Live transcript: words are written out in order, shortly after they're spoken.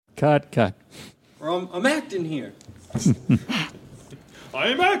Cut. Or I'm acting here.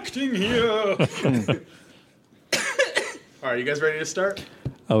 I'm acting here. All right, you guys ready to start?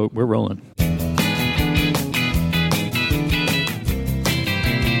 Oh, we're rolling.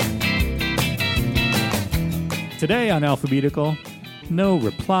 Today on Alphabetical, no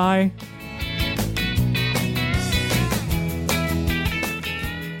reply.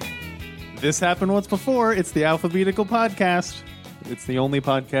 This happened once before. It's the Alphabetical Podcast. It's the only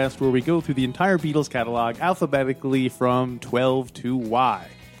podcast where we go through the entire Beatles catalog alphabetically from 12 to Y.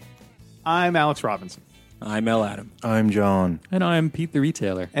 I'm Alex Robinson. I'm L. Adam. I'm John. And I'm Pete the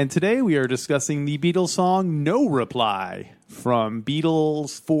Retailer. And today we are discussing the Beatles song No Reply from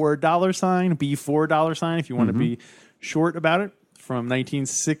Beatles $4 B4 if you want to be short about it, from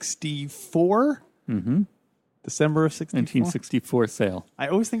 1964. December of 64? 1964 sale. I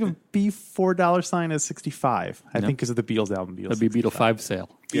always think of $4 as 65. I think because of the Beatles album. That'd be Beatle 5 sale.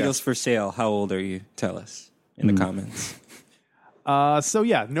 Beatles for sale. How old are you? Tell us in the comments.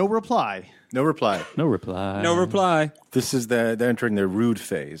 No reply. No reply. No reply. No reply. This is they're entering their rude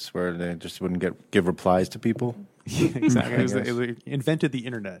phase where they just wouldn't give replies to people. Yeah, exactly. It invented the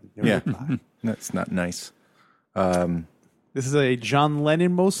internet. No reply. That's not nice. This is a John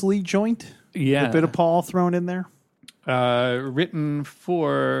Lennon mostly joint. Yeah. A bit of Paul thrown in there. Written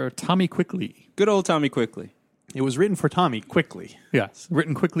for Tommy Quickly. Good old Tommy Quickly. It was written for Tommy quickly. Yes.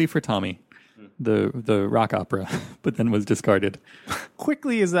 Written quickly for Tommy. The rock opera, but then was discarded.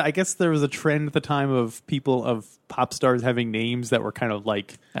 Quickly is, I guess there was a trend at the time of pop stars having names that were kind of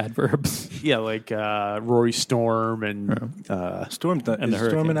like Adverbs. Yeah, like Rory Storm and Storm and the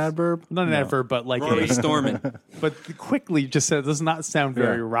Storm an Hurricanes. adverb? not an adverb, but like Rory Stormin. But quickly just does not sound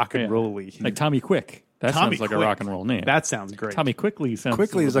very rock and rolly. Like Tommy Quick. That Tommy sounds like Quick. a rock and roll name. That sounds great. Tommy Quickly sounds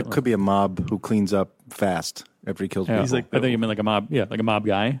Quickly is a little like could be a mob who cleans up fast after he kills bit- yeah. people. like I think you mean like a mob. Yeah, like a mob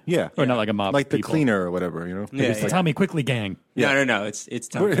guy. Yeah. Or not like a mob. like the people. cleaner or whatever, you know? Yeah, It's the Tommy Quickly gang. No. It's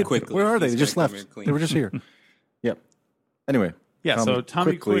Tommy Quickly. Where are they? He's They just gonna come left. here clean. They were just here. Yep. Anyway. Yeah, so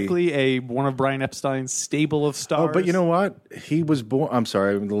Tommy Quickly, one of Brian Epstein's stable of stars. Oh, but you know what? He was born. I'm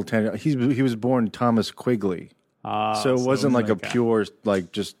sorry, a little tangent. He was born Thomas Quigley. So it wasn't like a pure,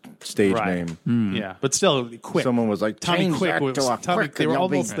 like just stage Right. name. Yeah, but still, Quick. Someone was like, Tommy "Change Quick that was to a Tommy. Quick They and were you'll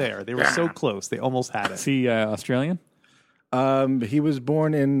be-" almost there. They were so close. They almost had it. Is he Australian? He was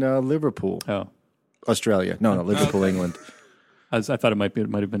born in Liverpool, Oh. Australia. No, Liverpool, England. I thought it might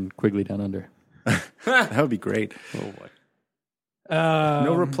have been Quigley down under. That would be great. Oh boy.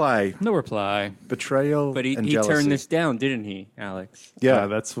 No reply. No reply. Betrayal. But he and jealousy. turned this down, didn't he, Alex? Yeah,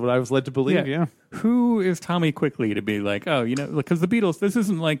 That's what I was led to believe. Yeah. Who is Tommy Quickly to be like, oh, because the Beatles, this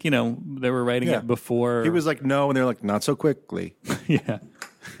isn't like, they were writing Yeah. it before. he was like, no, and they're like, not so quickly. yeah.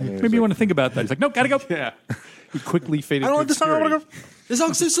 And he was Maybe you like, want to think about that. He's like, nope, gotta go. Yeah. He quickly faded. I don't to like the song. I want to obscurity. go. This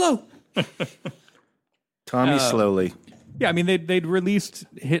song's too slow. Tommy slowly. Yeah, I mean, they'd released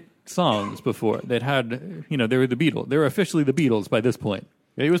hit songs before. They'd had, they were the Beatles. They were officially the Beatles by this point.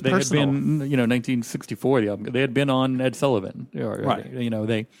 Yeah, he was They personal. had been, 1964, the album. They had been on Ed Sullivan. Right. They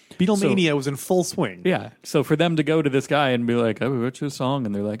Beatlemania was in full swing. Yeah. So for them to go to this guy and be like, oh, what's your song?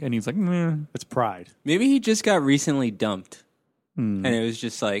 And they're like, and he's like, meh. It's pride. Maybe he just got recently dumped. And it was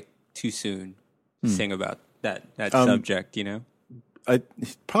just like too soon to sing about that subject,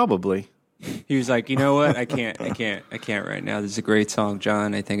 Probably. He was like, you know what? I can't right now. This is a great song,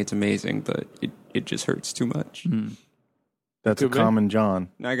 John. I think it's amazing, but it just hurts too much. That's Could a be. common John,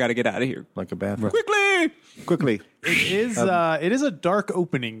 Now I got to get out of here. like a bathroom. Quickly! Quickly. It is a dark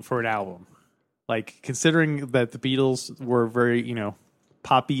opening for an album. Like, considering that the Beatles were very,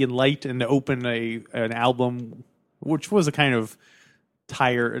 poppy and light, and to open an album, which was a kind of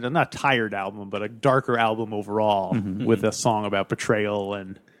not tired album, but a darker album overall, with a song about betrayal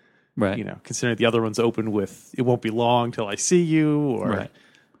and, Right. considering the other ones open with "It Won't Be Long Till I See You," or, Right.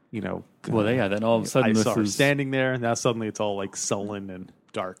 Well, then all of a sudden I this saw her is standing there, and now suddenly it's all like sullen and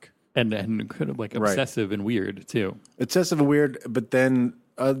dark. and kind of like obsessive and weird too. Excessive and weird, but then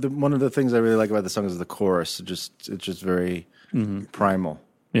one of the things I really like about the song is the chorus. It's just very primal.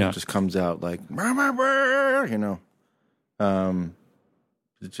 Yeah. It just comes out like,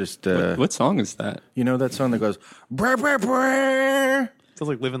 It just, What song is that? that song that goes, brr, brr, brr, Sounds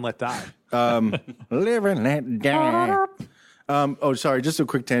like "Live and Let Die." live and let die. Sorry, just a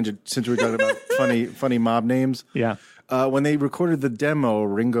quick tangent since we're talking about funny mob names. Yeah. When they recorded the demo,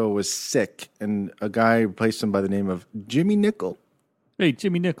 Ringo was sick, and a guy replaced him by the name of Jimmy Nickel. Hey,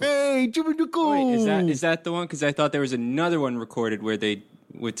 Jimmy Nichols. Hey, Jimmy Nickel! Wait, is that the one? Because I thought there was another one recorded where they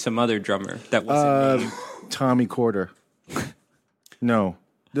with some other drummer that wasn't named. Tommy Quarter. No.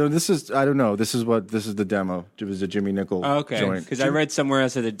 No, this is I don't know. This is the demo. It was a Jimmy Nickel Okay, joint. because I read somewhere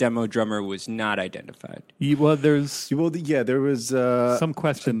else that the demo drummer was not identified. Well, there's There was some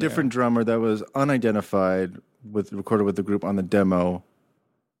question a different drummer that was unidentified recorded with the group on the demo.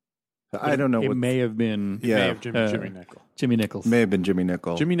 I don't know. It may have been May have Jimmy Nickel. Jimmy Nichols. May have been Jimmy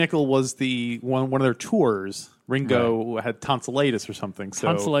Nickel. Jimmy Nickel was the one of their tours. Ringo had tonsillitis or something. So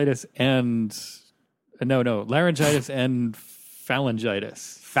Tonsillitis and laryngitis and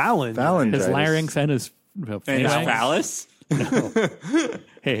phalangitis. Phalangitis. His larynx and his And his phallus?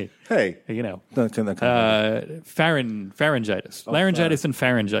 Hey, Hey, you know, pharyngitis, laryngitis, and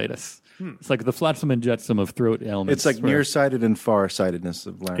pharyngitis. It's like the flotsam and jetsam of throat ailments. it's like nearsighted and farsightedness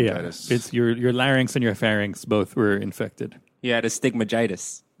of laryngitis. It's your larynx and your pharynx both were infected. He had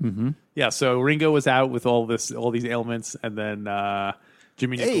astigmatitis. yeah, so Ringo was out with all these ailments, and then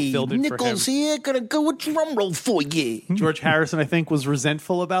Jimmy Nickel filled in for him. here, gonna go a drum roll for you. George Harrison, I think, was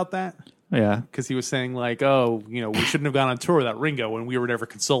resentful about that Yeah, because he was saying like, "Oh, we shouldn't have gone on tour without Ringo, and we were never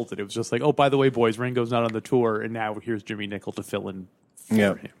consulted." It was just like, "Oh, by the way, boys, Ringo's not on the tour, and now here's Jimmy Nickel to fill in for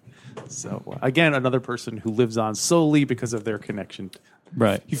Yeah. him." So again, another person who lives on solely because of their connection.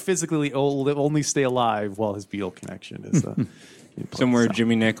 right. He physically only stay alive while his Beatle connection is Somewhere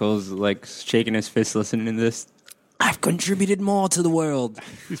Jimmy Nichols like shaking his fist listening to this. I've contributed more to the world.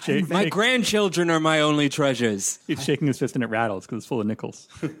 My grandchildren are my only treasures. He's shaking his fist and it rattles because it's full of nickels.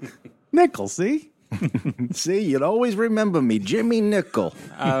 Nickel. See, See, you'll always remember me, Jimmy Nickel.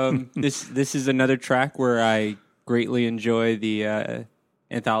 This is another track where I greatly enjoy the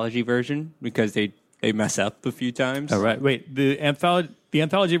anthology version because they mess up a few times. All right, wait. The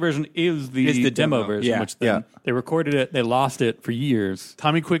anthology version is the demo version, yeah. which then they recorded it, they lost it for years.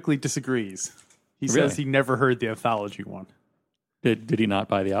 Tommy quickly disagrees. He Really? says he never heard the anthology one. Did he not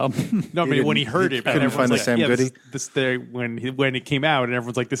buy the album? No, I mean when he heard it, couldn't find the Sam Goody? This there when it came out, and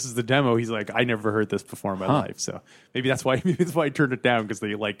everyone's like, "This is the demo." He's like, "I never heard this before in my life." So maybe that's why he turned it down because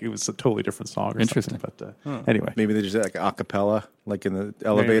they it was a totally different song. Or Interesting. something. But anyway, Maybe they just did like a cappella, like in the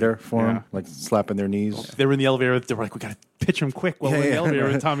elevator for him, Yeah. like slapping their knees. they were in the elevator. They were like, "We got to pitch him quick while we're in the elevator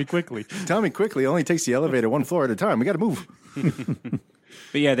with Tommy quickly." Tommy quickly only takes the elevator one floor at a time. We got to move.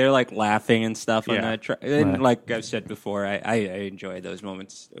 But yeah, they're like laughing and stuff on Yeah. that track. And Right. like I've said before, I enjoy those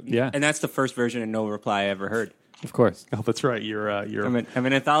moments. Yeah. And that's the first version of No Reply I ever heard. Of course. Oh, that's right. You're I'm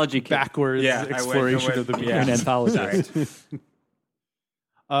an anthology kid. backwards Yeah, I exploration of the You're an anthologist.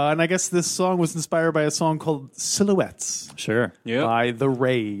 and I guess this song was inspired by a song called Silhouettes Sure. Yeah. by The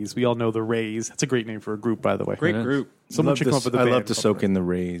Rays. We all know The Rays. That's a great name for a group, by the way. Great It is. group. Someone should come up with a band. love to soak in the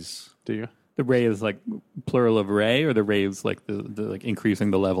rays. Do you? The ray is like plural of ray, or the ray is like the like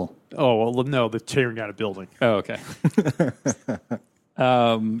increasing the level. Oh, well, no, the tearing down a building. Oh, okay.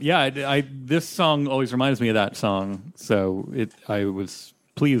 This song always reminds me of that song, so I was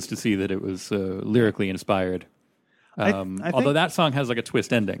pleased to see that it was lyrically inspired. I think- Although that song has like a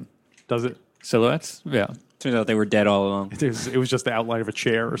twist ending. Does it? Silhouettes, yeah. Turns out they were dead all along. It was just the outline of a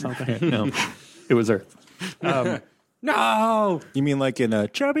chair or something. No, it was Earth. No! You mean like in a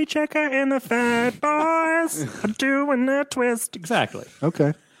chubby checker and the fat boys doing a twist? Exactly.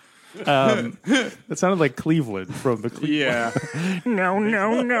 Okay. That sounded like Cleveland from the Cleveland. Yeah. No,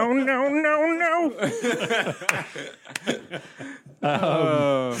 no, no, no, no,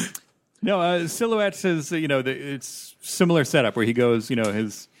 no. No, Silhouettes is it's similar setup where he goes,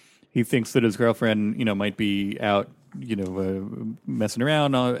 he thinks that his girlfriend might be out messing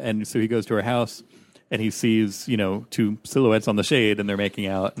around, and so he goes to her house and he sees two silhouettes on the shade and they're making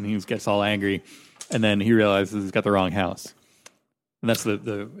out, and he gets all angry, and then he realizes he's got the wrong house. And that's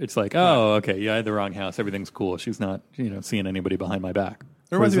it's like, oh, okay, yeah, I had the wrong house. Everything's cool. She's not, seeing anybody behind my back.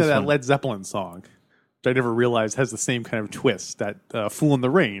 It reminds me of Whereas this that one- Led Zeppelin song, which I never realized has the same kind of twist. That Fool in the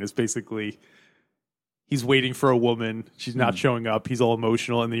Rain is basically he's waiting for a woman. She's not showing up. He's all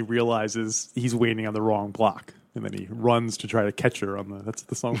emotional, and then he realizes he's waiting on the wrong block. And then he runs to try to catch her that's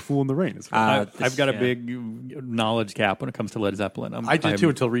the song Fool in the Rain. I've got a big knowledge gap when it comes to Led Zeppelin. I did too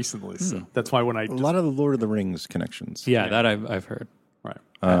until recently. So that's why when I A lot of the Lord of the Rings connections. Yeah, that I've heard. right.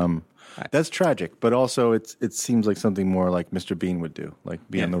 That's tragic, but also it seems like something more like Mr. Bean would do, like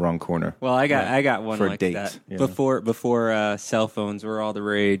be in the wrong corner. Well, I got one For a like date, that. you know. Before cell phones were all the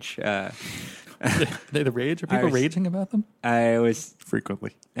rage. They the rage? Are people was- raging about them? I was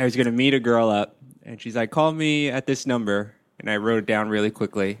Frequently. going to meet a girl up, and she's like, "Call me at this number," and I wrote it down really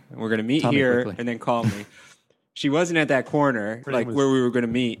quickly. And we're going to meet Tell me here, quickly. and then call me. She wasn't at that corner, like was- where we were going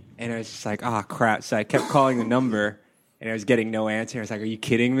to meet, and I was just like, "Oh crap!" So I kept calling the number, and I was getting no answer. I was like, "Are you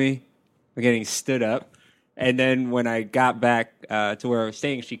kidding me?" I'm getting stood up. And then when I got back to where I was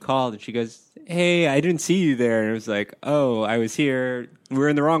staying, she called and she goes, hey, I didn't see you there. And it was like, oh, I was here. We were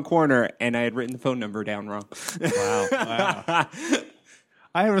in the wrong corner, and I had written the phone number down wrong. Wow.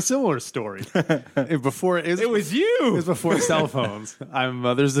 I have a similar story. It was you. It was before cell phones.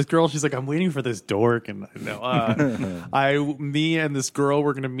 There's this girl. She's like, I'm waiting for this dork, and me and this girl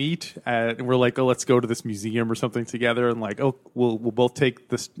were gonna meet, and we're like, oh, let's go to this museum or something together, and like, oh, we'll both take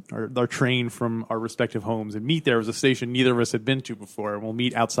our train from our respective homes and meet there. It was a station neither of us had been to before, and we'll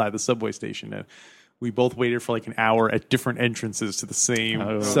meet outside the subway station. And we both waited for like an hour at different entrances to the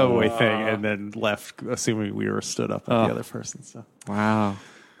same subway thing, and then left, assuming we were stood up at the other person. So. Wow.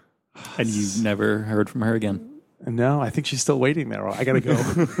 And you never heard from her again? No, I think she's still waiting there. I gotta go.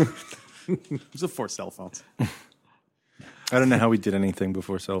 It was before cell phones. I don't know how we did anything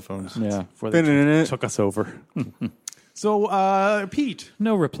before cell phones. Yeah. Before they took us over. So, Pete,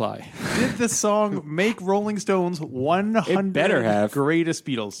 No reply. did this song make Rolling Stone's 100 better have. greatest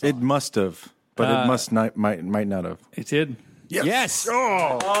Beatles songs? It must have, but it might not have. It did. Yes.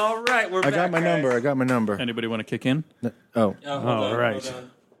 All right, we're I got my number. Anybody want to kick in? Oh, All right.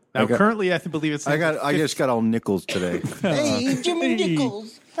 Now, currently, I believe it's... I just got all nickels today. Hey, Jimmy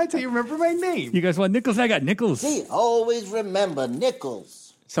Nichols. I tell you, remember my name. You guys want nickels? I got nickels. Hey, always remember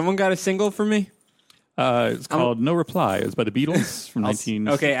Nichols. Someone got a single for me? It's called No Reply. It's by the Beatles from 19...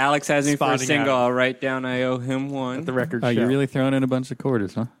 Okay, Alex has me for a Spotting single. Adam. I'll write down I owe him one. The record You're show. really throwing in a bunch of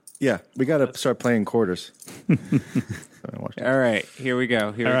quarters, huh? Yeah, we got to start playing quarters. All right, here we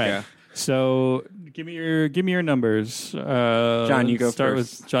go. Here All we right. go. So give me your numbers. John, you go start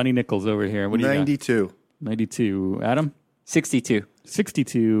first. with Johnny Nichols over here. What do you got? 92. 92. Adam? 62.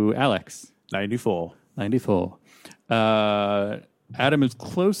 62. Alex? 94. 94. Adam is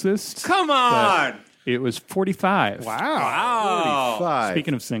closest. Come on! It was 45. Wow. 5.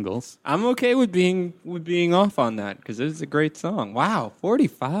 Speaking of singles. I'm okay with being off on that because it is a great song. Wow,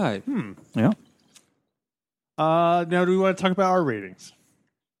 45. Yeah. Now, do we want to talk about our ratings?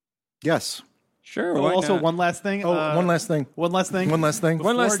 Yes. Sure. Oh, why also, not? one last thing. One last thing. One last thing. One last thing.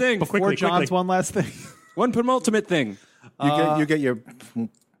 One last thing. Before Quickly, John's quickly. one last thing. One penultimate thing. You get your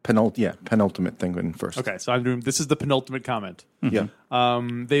penultimate thing in first. Okay, so I'm doing. This is the penultimate comment. Yeah.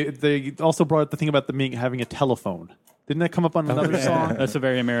 They also brought up the thing about having a telephone. Didn't that come up on another song? That's a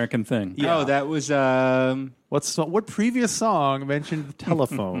very American thing. Yeah. Oh, that was What previous song mentioned the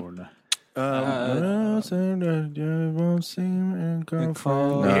telephone? The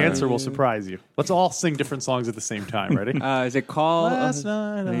answer will surprise you. Let's all sing different songs at the same time. Ready? is it called? Last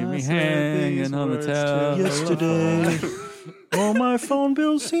night Leave I me said hanging these on the words telephone. to Yesterday, oh, my phone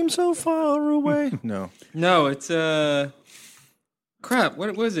bill seems so far away. No. No, it's crap.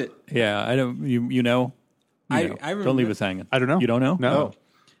 What was it? Yeah, I don't. You know. I Don't remember- leave us hanging. I don't know. You don't know? No.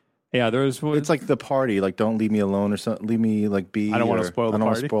 Yeah, there was. It's like the party. Like, don't leave me alone or something. Leave me, like, be. I don't wanna or spoil the I don't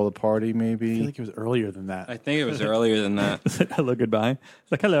wanna party. spoil the party, maybe. I feel like it was earlier than that. I think it was earlier than that. hello, goodbye.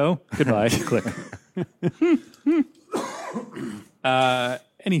 It's like hello, goodbye. Click.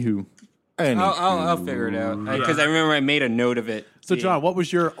 Anywho, I'll figure it out because I remember I made a note of it. So, John, what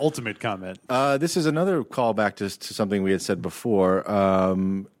was your ultimate comment? This is another callback to something we had said before.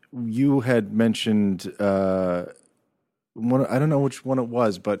 You had mentioned, I don't know which one it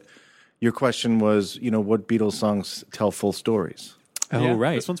was, but your question was, what Beatles songs tell full stories? oh Yeah,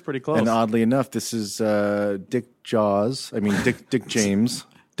 right, This one's pretty close. And oddly enough, this is Dick James.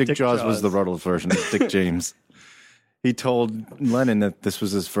 Dick Jaws was the Ruddles version of Dick James. He told Lennon that this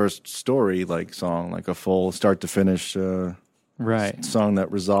was his first story, song, like a full start to finish right. song that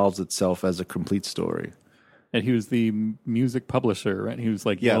resolves itself as a complete story. And he was the music publisher, right? He was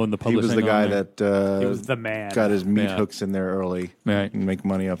blowing the he publishing. was the guy on there. that he was the man. got his meat Yeah. hooks in there early Right. and make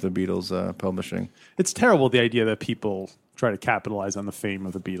money off the Beatles publishing. It's terrible, the idea that people try to capitalize on the fame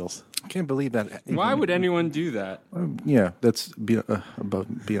of the Beatles. I can't believe that. Why would anyone do that? Yeah, that's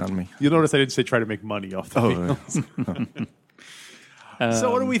beyond me. You'll notice I didn't say try to make money off the Beatles.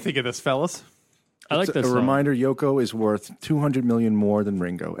 So what do we think of this, fellas? I like It's this a song. reminder: Yoko is worth $200 million more than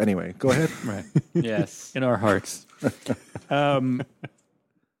Ringo. Anyway, go ahead. Right. Yes. In our hearts. I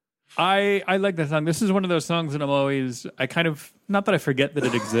like that song. This is one of those songs that I kind of, not that I forget that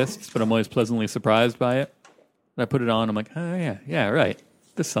it exists, but I'm always pleasantly surprised by it. I put it on, I'm like, oh yeah, right.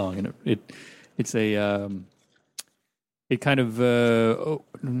 This song, and it's a, it kind of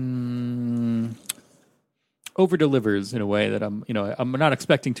over delivers in a way that I'm not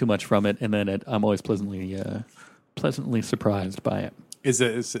expecting too much from it, and then I'm always pleasantly surprised by it. And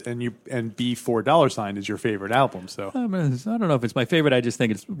B4 is your favorite album, so I don't know if it's my favorite. I just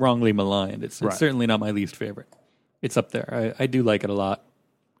think it's wrongly maligned. It's Right. certainly not my least favorite. It's up there. I do like it a lot.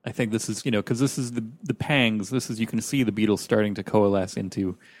 I think this is, because this is the pangs. This is, you can see the Beatles starting to coalesce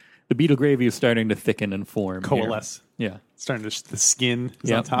into the beetle gravy is starting to thicken and form. here. Coalesce. Yeah. Starting to the skin is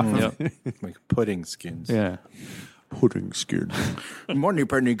Yep. on top of it. Like pudding skins. Yeah. Pudding skin. Money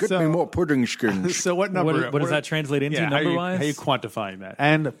penny, get me more pudding skins. So what number? What does that translate into Yeah, number-wise? how are you quantifying that?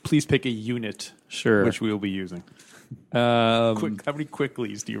 And please pick a unit, Sure. which we will be using. Um, Quick, how many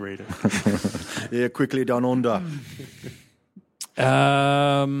quicklies do you rate it? Yeah, quickly down under.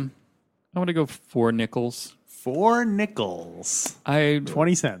 I'm going to go 4 nickels. 4 nickels.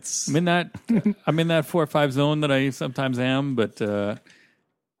 20 cents. I'm in that 4 or 5 zone that I sometimes am, but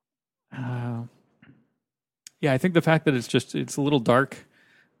yeah, I think the fact that it's a little dark,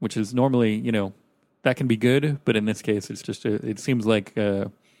 which is normally, that can be good, but in this case it's just it seems like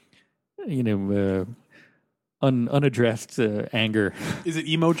unaddressed anger. Is it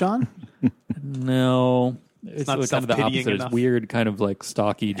emo John? No. It's not kind of the self-pitying opposite. enough? It's weird, kind of like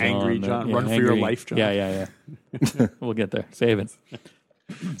stocky John. Angry John. Run for your life, John. Yeah. We'll get there. Save it.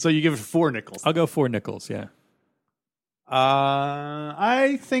 So you give it 4 nickels. I'll go 4 nickels, yeah.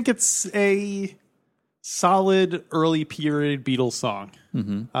 I think it's a solid early period Beatles song.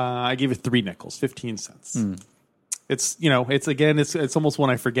 Mm-hmm. I gave it 3 nickels, 15 cents. It's it's almost one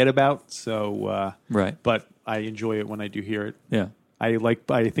I forget about. So Right. but I enjoy it when I do hear it. Yeah. I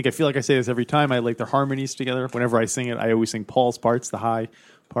feel like I say this every time. I like their harmonies together. Whenever I sing it, I always sing Paul's parts, the high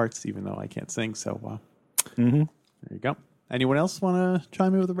parts, even though I can't sing. So there you go. Anyone else want to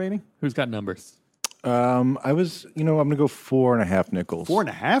chime in with a rating? Who's got numbers? I was, I'm going to go 4.5 nickels.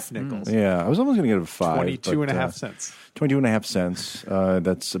 4.5 nickels. Yeah, I was almost going to give it a 5. 22.5 cents. 22.5 cents.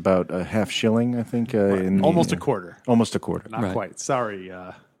 That's about a half shilling, I think. Almost a quarter. Almost a quarter. Not Right. quite. Sorry.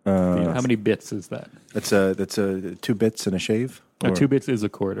 How many bits is that? That's a 2 bits and a shave. 2 bits is a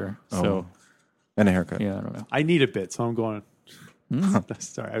quarter. So, And a haircut. yeah, I don't know. I need a bit, so I'm going.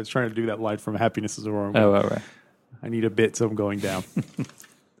 Sorry, I was trying to do that line from Happiness is a Roaring. Oh, all right. I need a bit, so I'm going down.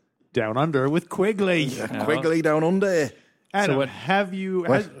 Down under with Quigley. Quickly down under. Adam, what- have you?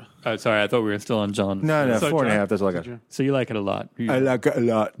 What? Oh, sorry, I thought we were still on John. No, So, 4.5. John, That's all I got. So you like it a lot. I like it a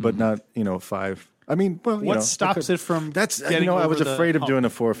lot, but not 5. I mean, well, What stops it from? That's getting I over was the afraid of hump? doing a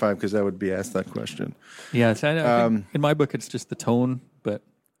 4 or 5 because I would be asked that question. Yeah, so I think in my book it's just the tone, but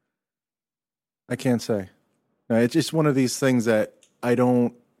I can't say. No, it's just one of these things that I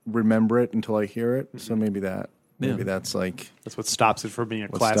don't remember it until I hear it. So maybe that's like That's what stops it from being a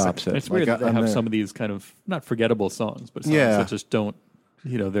what classic. stops it. it's weird Like, that they I'm have there. some of these kind of not forgettable songs, but songs Yeah. that just don't.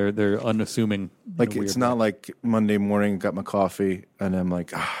 They're unassuming. in Like a weird it's not way. like Monday morning, got my coffee, and I'm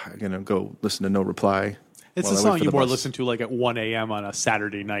like, I'm gonna go listen to No Reply. It's while a I wait song for you the more bus. listen to like at 1 a.m. on a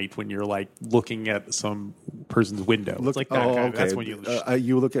Saturday night when you're like looking at some person's window. It's like that kind of, that's when you.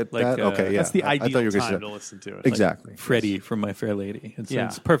 you look at Like, that. Okay, yeah, That's the I thought you ideal were gonna time say- to listen to it. Exactly. Freddie from My Fair Lady. It's Yeah.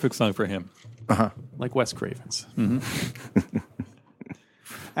 a perfect song for him. Like Wes Craven's.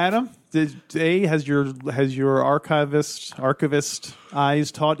 Adam, has your archivist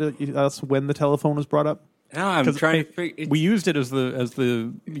eyes taught us when the telephone was brought up? No, I'm 'Cause trying to figure. We used it as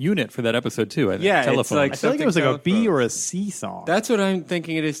the unit for that episode too. I think. Yeah, it's telephone. like I feel like it was like a Something B telephone. or a C song. That's what I'm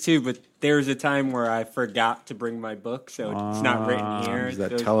thinking it is too. But there was a time where I forgot to bring my book, so it's not written here. Is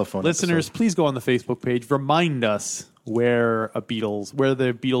that So- telephone? Listeners, episode. please go on the Facebook page. Remind us where the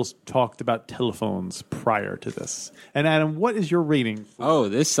Beatles talked about telephones prior to this. And Adam, what is your rating? Oh,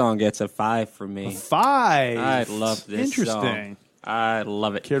 this song gets a 5 from me. 5. I love this Interesting. song. I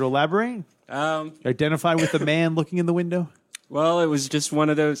love it. Care to elaborate? Identify with the man looking in the window? Well, it was just one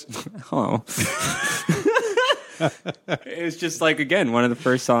of those. Oh. It was just like, again, one of the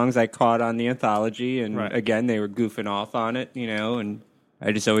first songs I caught on the anthology. And Right. again, they were goofing off on it, and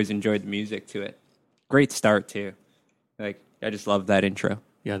I just always enjoyed the music to it. Great start, too. Like, I just love that intro.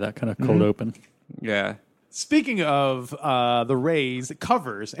 Yeah, that kind of cold open. Yeah. Speaking of the Rays,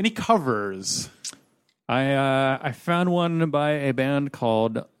 covers. Any covers? I found one by a band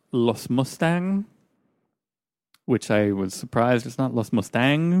called Los Mustang, which I was surprised it's not Los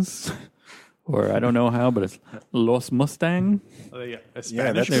Mustangs, or I don't know how, but it's Los Mustang. A Spanish?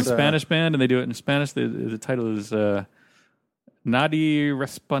 that's- They're a Spanish band, and they do it in Spanish. The title is Nadi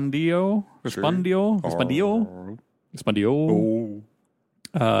Respondio.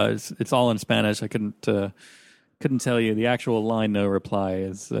 It's all in Spanish. I couldn't tell you the actual line. No reply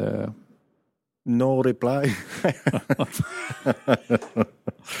is. No reply.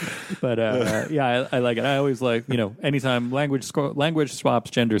 But yeah, I like it. I always like, anytime language swaps,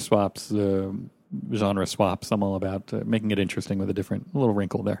 gender swaps, genre swaps. I'm all about making it interesting with a little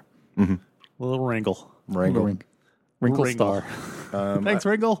wrinkle there. Little Ringle. Wrangle. Wrinkle Ringle. star. Thanks,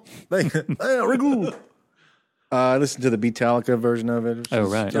 Ringle. Hey, Wrangle. I listened to the Beatallica version of it. Which Oh,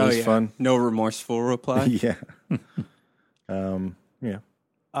 was- right. It was fun. No remorseful reply. Yeah. Yeah.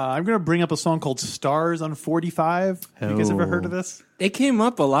 I'm going to bring up a song called Stars on 45. Have you guys ever heard of this? It came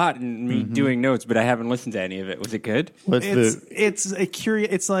up a lot in me doing notes, but I haven't listened to any of it. Was it good? It's a curious.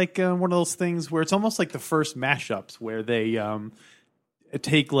 It's like one of those things where it's almost like the first mashups where they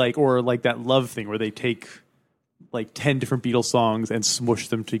take or like that Love thing where they take like 10 different Beatles songs and smush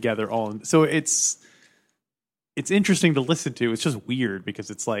them together so it's interesting to listen to. It's just weird because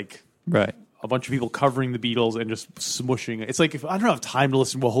it's like Right. a bunch of people covering the Beatles and just smushing it. It's like, if I don't have time to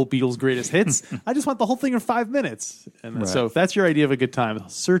listen to a whole Beatles greatest hits, I just want the whole thing in 5 minutes. And so if that's your idea of a good time,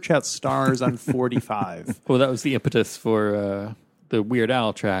 search out Stars on 45. Well, that was the impetus for the Weird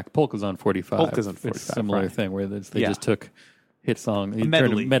Al track. Polka's on 45. Polka's on It's 45, a similar right. thing where they Yeah. just took hit song. You medley.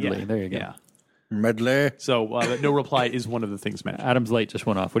 turned it medley. Yeah. There you go. Yeah. Medley. So No Reply is one of the things mentioned. Adam's light just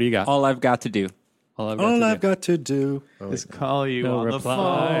went off. What do you got? All I've got to do. All All I've got to do. Is call you no on the phone.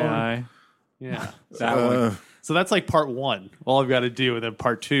 reply. Yeah. That one. So that's like part one. All I've got to do, and then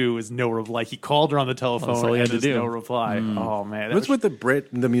part two is no reply. He called her on the telephone, That's all he and had to there's do. no reply. Oh man, that What's was-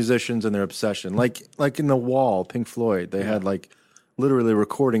 with the musicians and their obsession? Like in The Wall, Pink Floyd, they had like literally a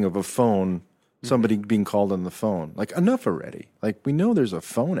recording of a phone, somebody being called on the phone. Like, enough already. Like, we know there's a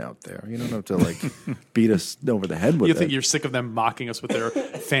phone out there. You don't have to like beat us over the head with you it. think you're sick of them mocking us with their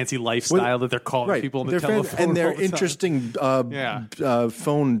fancy lifestyle that they're calling people on the They're telephone and their all the time. interesting Yeah.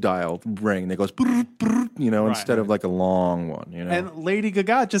 phone dial ring that goes, brrr, brrr, instead of like a long one. And Lady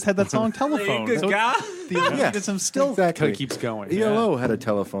Gaga just had that song Telephone. Lady Gaga? So the elitism still Exactly. keeps going. ELO had a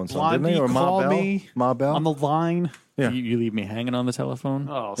telephone song, didn't Blondie, they? Or Ma call Bell? me Ma Bell? on the line. Yeah. You leave me hanging on the telephone.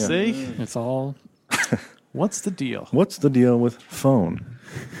 Oh, see? It's all What's the deal? What's the deal with phone?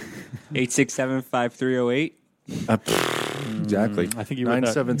 867-5308. Exactly. I think you might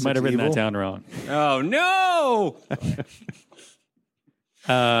have written that down wrong. Oh, no!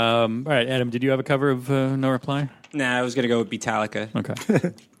 All right, Adam, did you have a cover of No Reply? Nah, I was going to go with Beatallica.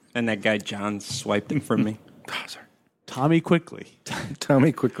 Okay. And that guy John swiped it from me. Sorry. Tommy Quickly. Tell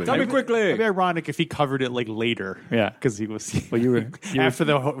me quickly. Tell me quickly. It'd be ironic if he covered it like later. Yeah. Because he was. Well, you were after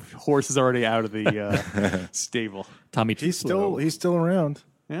the horse is already out of the stable. Tommy. He's still around.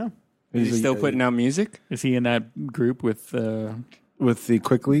 Yeah. He's still putting out music? Is he in that group with with the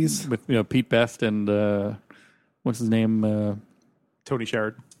Quicklies. with Pete Best and what's his name? Tony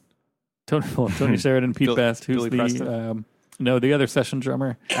Sheridan. Tony Sheridan, Pete Best. Who's Billy the Preston. the other session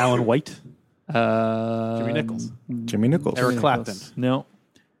drummer? Alan White. Jimmy Nichols. Jimmy Nichols. Eric Clapton. No,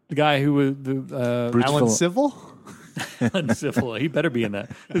 the guy who was the Bruce Alan Phil- Civil. Alan Civil. He better be in that.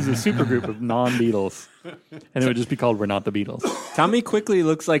 This is a super group of non-Beatles, and it would just be called "We're Not the Beatles." Tommy Quickly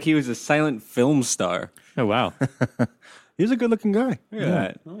looks like he was a silent film star. Oh wow! He's a good-looking guy. Look at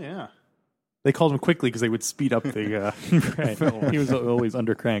that. Oh yeah. They called him Quickly because they would speed up the. Right. He was always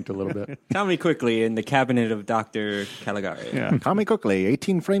undercranked a little bit. Tommy Quickly in the cabinet of Dr. Caligari. Yeah. Tommy Quickly,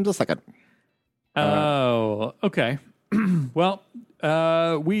 18 frames a second. Oh, okay. Well,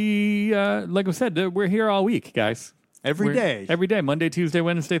 we like I said, we're here all week, guys. Every day. Every day, Monday, Tuesday,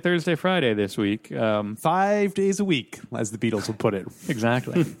 Wednesday, Thursday, Friday this week. 5 days a week, as the Beatles would put it.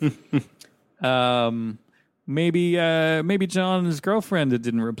 Exactly. Maybe John's girlfriend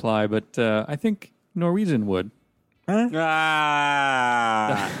didn't reply, but I think Norwegian would.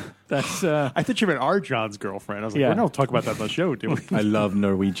 Ah. That's I thought you meant our John's girlfriend. I was like, Yeah. we don't talk about that on the show, do we? I love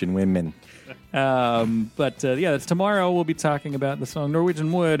Norwegian women. but that's tomorrow. We'll be talking about the song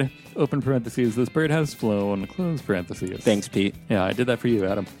Norwegian Wood. Open parentheses. This bird has flown. Close parentheses. Thanks, Pete. Yeah, I did that for you,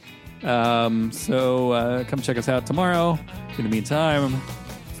 Adam. So come check us out tomorrow. In the meantime,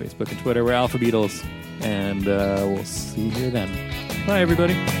 Facebook and Twitter, we're Alpha Beatles, and we'll see you then. Bye,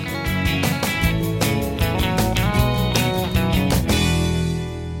 everybody.